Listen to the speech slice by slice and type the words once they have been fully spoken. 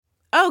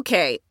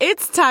Okay,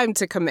 it's time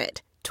to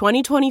commit.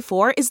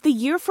 2024 is the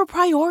year for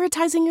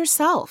prioritizing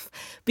yourself.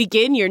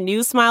 Begin your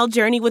new smile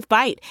journey with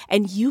Byte,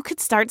 and you could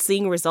start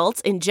seeing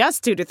results in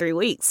just 2 to 3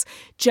 weeks.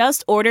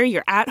 Just order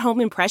your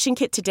at-home impression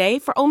kit today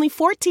for only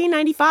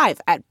 $14.95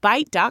 at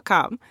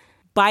Byte.com.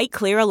 Byte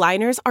Clear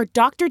aligners are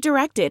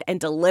doctor-directed and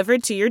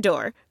delivered to your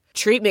door.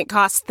 Treatment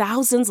costs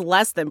thousands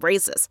less than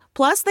braces.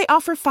 Plus, they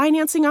offer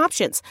financing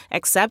options,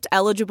 accept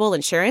eligible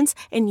insurance,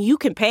 and you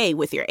can pay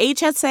with your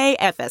HSA,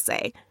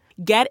 FSA.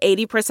 Get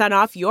 80%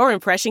 off your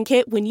impression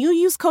kit when you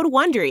use code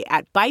WONDERY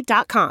at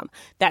Byte.com.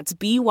 That's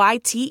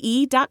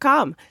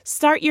BYTE.com.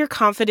 Start your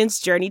confidence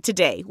journey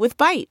today with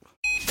Byte.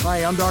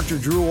 Hi, I'm Dr.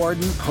 Drew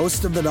Ordon,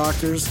 host of The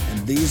Doctors,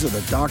 and these are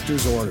the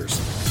doctor's orders.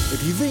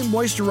 If you think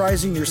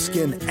moisturizing your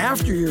skin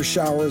after your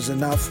shower is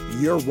enough,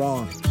 you're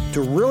wrong.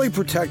 To really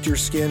protect your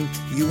skin,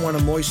 you want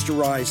to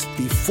moisturize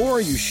before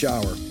you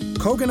shower.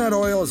 Coconut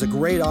oil is a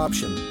great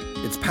option.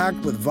 It's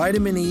packed with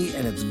vitamin E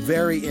and it's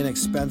very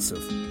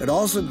inexpensive. It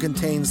also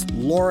contains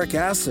lauric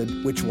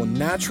acid, which will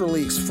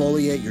naturally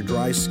exfoliate your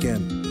dry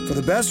skin. For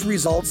the best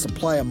results,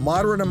 apply a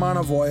moderate amount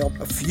of oil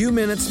a few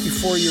minutes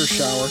before your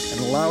shower and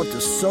allow it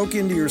to soak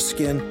into your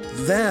skin.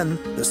 Then,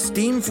 the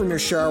steam from your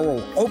shower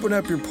will open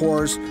up your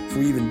pores for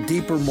even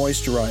deeper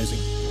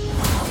moisturizing.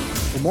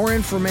 For more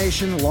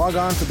information, log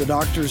on to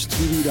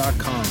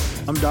thedoctorstv.com.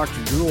 I'm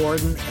Dr. Drew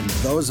Ordon, and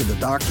those are the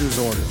doctor's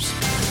orders.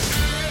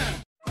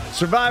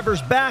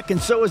 Survivor's back, and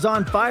so is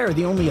On Fire,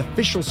 the only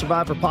official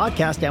Survivor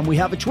podcast, and we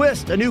have a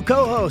twist, a new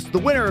co-host, the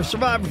winner of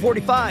Survivor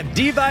 45,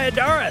 Diva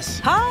Adaris.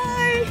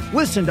 Hi!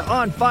 Listen to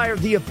On Fire,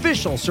 the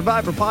official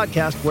Survivor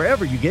podcast,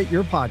 wherever you get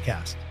your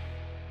podcast.